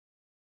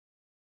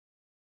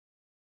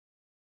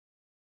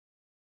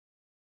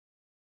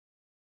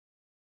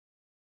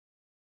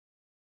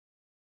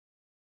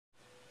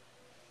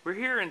We're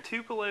here in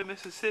Tupelo,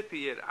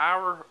 Mississippi at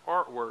Our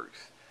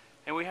Artworks,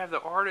 and we have the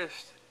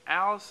artist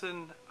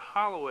Allison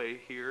Holloway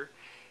here,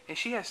 and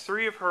she has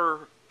 3 of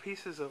her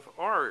pieces of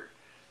art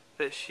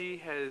that she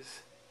has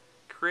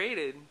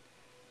created.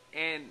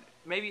 And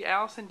maybe,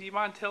 Allison, do you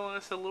mind telling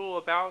us a little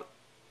about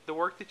the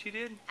work that you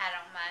did? I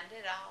don't mind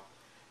at all.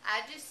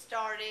 I just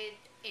started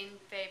in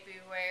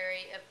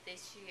February of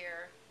this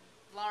year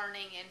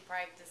learning and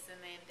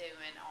practicing and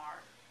doing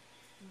art.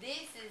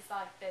 This is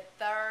like the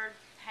 3rd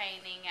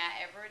painting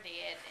I ever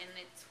did, and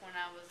it's when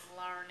I was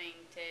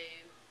learning to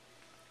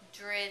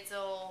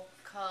drizzle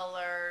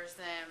colors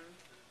and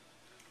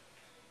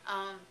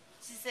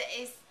just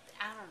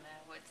I don't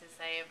know what to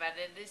say about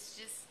it. It's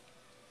just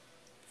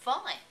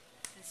fun.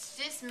 It's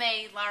just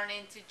me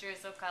learning to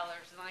drizzle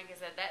colors, and like I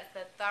said, that's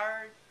the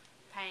 3rd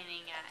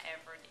painting I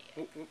ever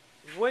did.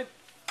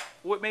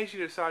 What made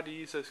you decide to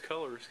use those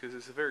colors? Because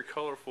it's a very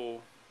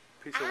colorful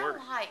piece of work.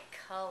 I like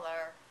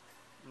color.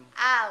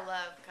 I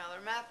love color.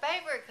 My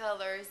favorite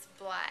color is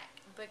black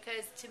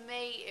because to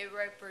me it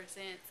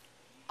represents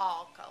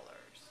all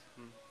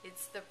colors.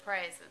 It's the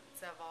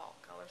presence of all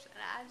colors, and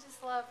I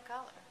just love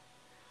color.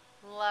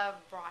 Love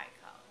bright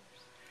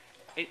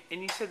colors.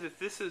 And you said that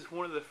this is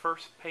one of the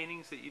first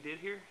paintings that you did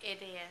here?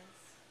 It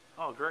is.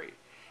 Oh, great.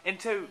 And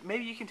so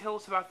maybe you can tell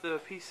us about the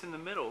piece in the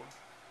middle.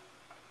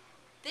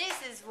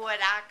 This is what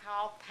I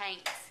call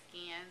paint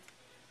skins.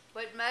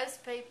 What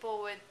most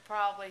people would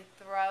probably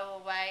throw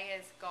away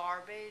as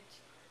garbage,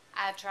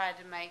 I tried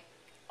to make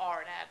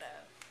art out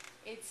of.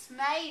 It's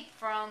made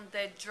from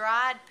the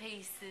dried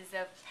pieces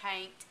of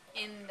paint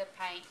in the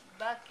paint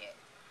bucket.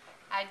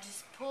 I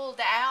just pulled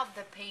out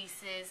the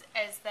pieces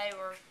as they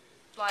were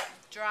like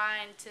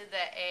drying to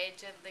the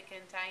edge of the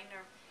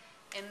container,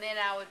 and then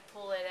I would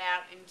pull it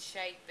out and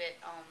shape it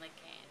on the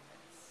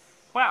canvas.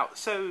 Wow,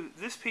 so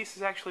this piece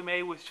is actually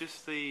made with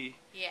just the...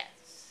 Yes.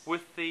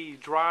 With the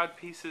dried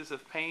pieces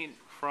of paint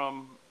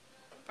from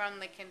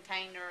the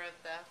container of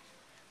the...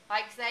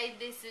 Like say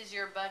this is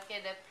your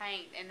bucket of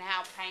paint and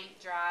how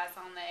paint dries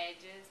on the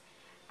edges.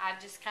 I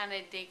just kind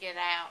of dig it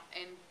out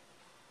and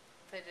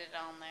put it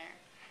on there.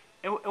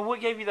 And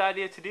what gave you the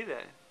idea to do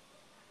that?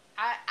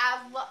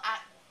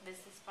 This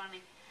is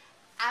funny.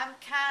 I'm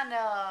kind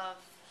of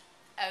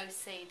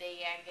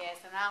OCD, I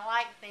guess, and I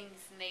like things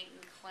neat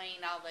and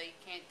clean, although you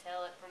can't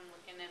tell it from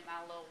looking at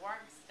my little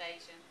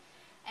workstation.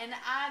 And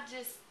I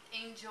just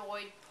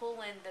enjoyed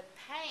pulling the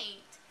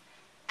paint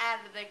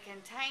out of the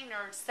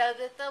container so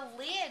that the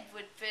lid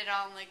would fit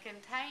on the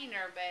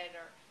container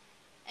better.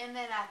 And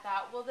then I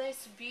thought, well,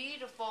 that's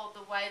beautiful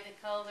the way the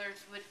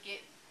colors would get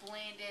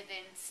blended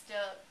and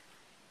stuck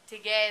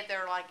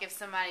together, like if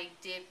somebody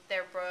dipped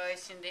their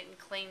brush and didn't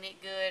clean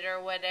it good or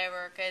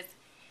whatever, because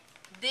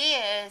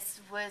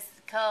this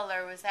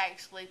color was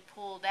actually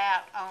pulled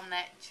out on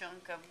that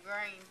chunk of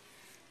green.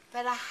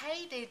 But I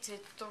hated to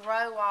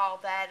throw all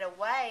that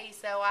away,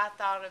 so I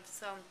thought of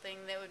something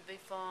that would be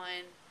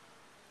fun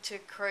to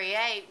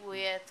create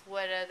with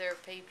what other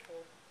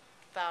people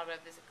thought of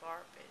as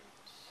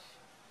garbage.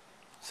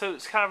 So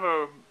it's kind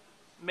of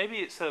maybe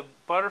it's a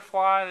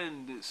butterfly,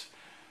 and it's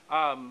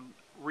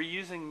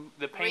reusing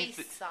the paint.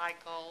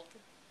 Recycled.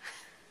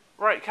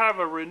 Right, kind of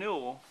a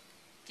renewal.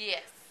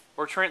 Yes.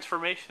 Or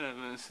transformation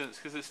in a sense,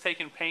 because it's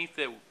taking paint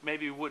that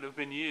maybe would have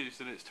been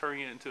used and it's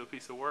turning it into a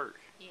piece of work.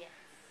 Yes.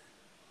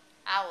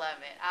 I love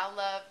it. I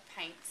love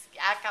paint.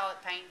 I call it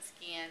paint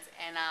skins,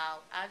 and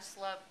I just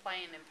love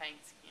playing in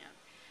paint skins.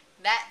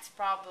 That's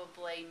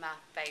probably my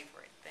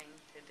favorite thing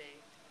to do.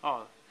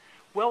 Oh,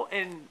 well,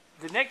 and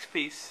the next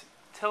piece,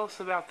 tell us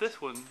about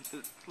this one.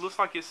 It looks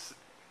like it's...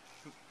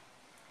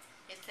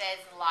 It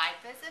says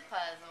life is a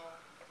puzzle,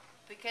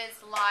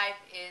 because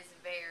life is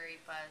very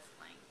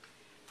puzzling.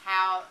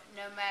 How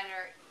no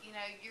matter,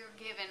 you're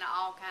given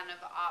all kind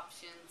of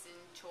options and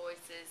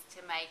choices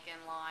to make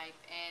in life,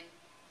 and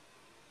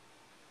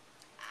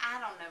I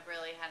don't know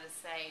really how to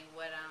say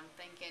what I'm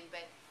thinking,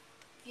 but,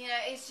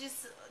 it's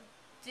just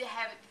to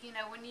have,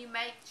 when you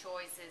make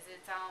choices,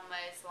 it's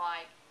almost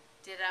like,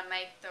 did I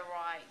make the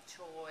right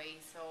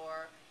choice?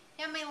 Or,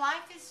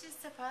 life is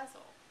just a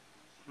puzzle.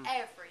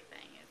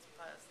 Everything is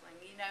puzzling.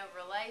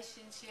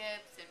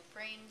 Relationships and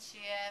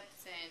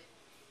friendships, and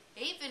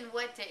even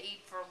what to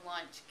eat for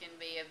lunch can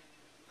be a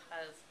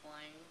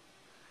puzzling.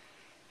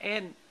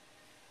 And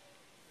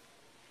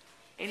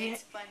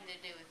it's fun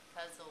to do with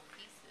puzzle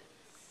pieces.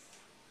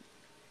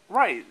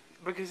 Right,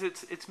 because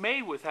it's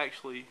made with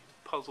actually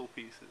puzzle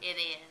pieces. It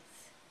is.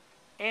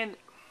 And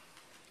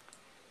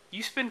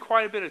you spend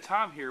quite a bit of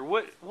time here.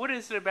 What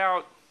is it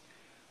about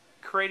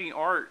creating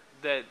art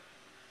that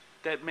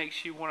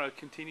makes you want to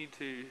continue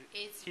to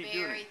keep doing it? It's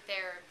very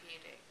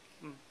therapeutic.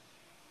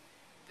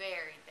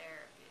 Very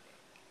therapeutic.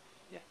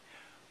 Yeah.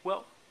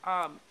 Well,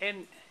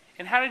 and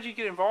how did you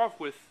get involved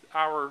with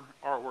Our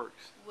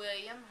Artworks?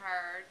 William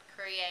Hurd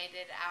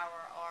created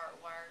Our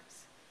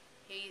Artworks.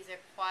 He's a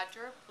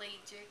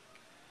quadriplegic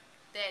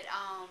that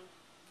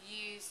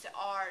used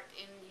art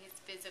in his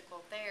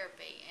physical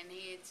therapy, and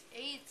he's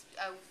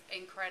an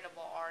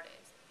incredible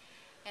artist.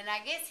 And I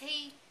guess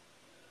he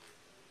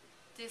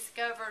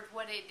discovered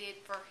what it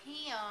did for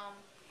him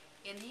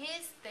in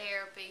his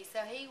therapy,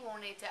 so he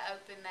wanted to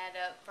open that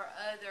up for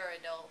other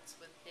adults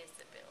with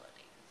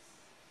disabilities.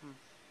 Hmm.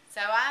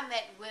 So I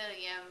met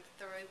William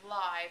through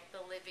Life,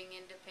 the Living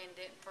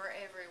Independent for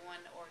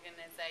Everyone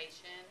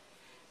organization,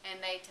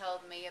 and they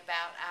told me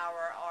about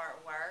our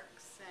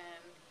artworks,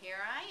 and here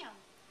I am.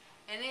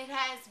 And it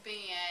has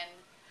been,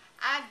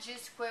 I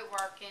just quit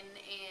working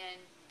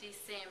in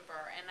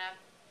December, and I've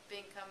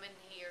been coming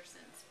here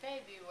since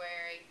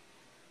February.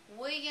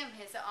 William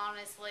has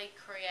honestly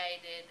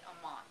created a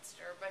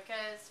monster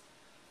because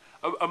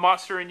A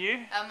monster in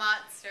you? a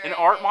monster, An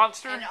art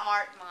monster? an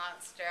art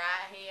monster.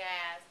 He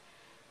has,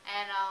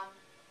 and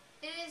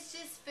it has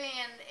just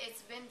been.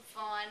 It's been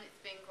fun.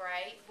 It's been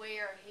great. We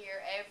are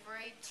here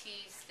every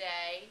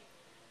Tuesday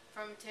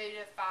from 2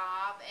 to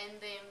 5,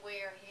 and then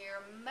we are here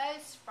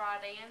most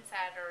Friday and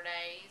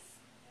Saturdays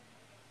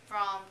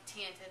from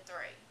 10 to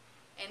 3.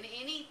 And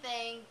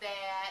anything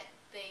that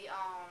the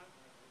I'm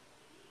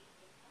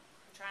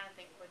trying to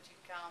think what you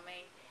call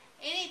me.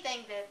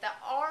 Anything that the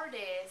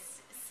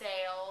artist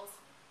sells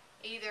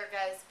either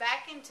goes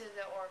back into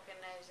the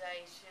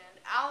organization.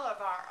 All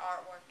of our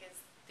artwork is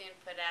then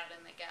put out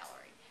in the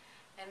gallery,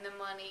 and the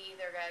money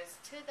either goes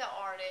to the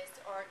artist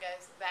or it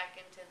goes back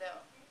into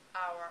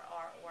our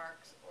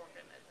artworks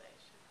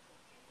organization.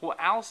 Well,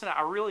 Allison,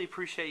 I really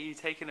appreciate you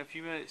taking a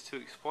few minutes to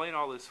explain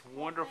all this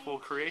wonderful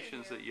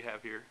creations that you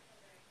have here.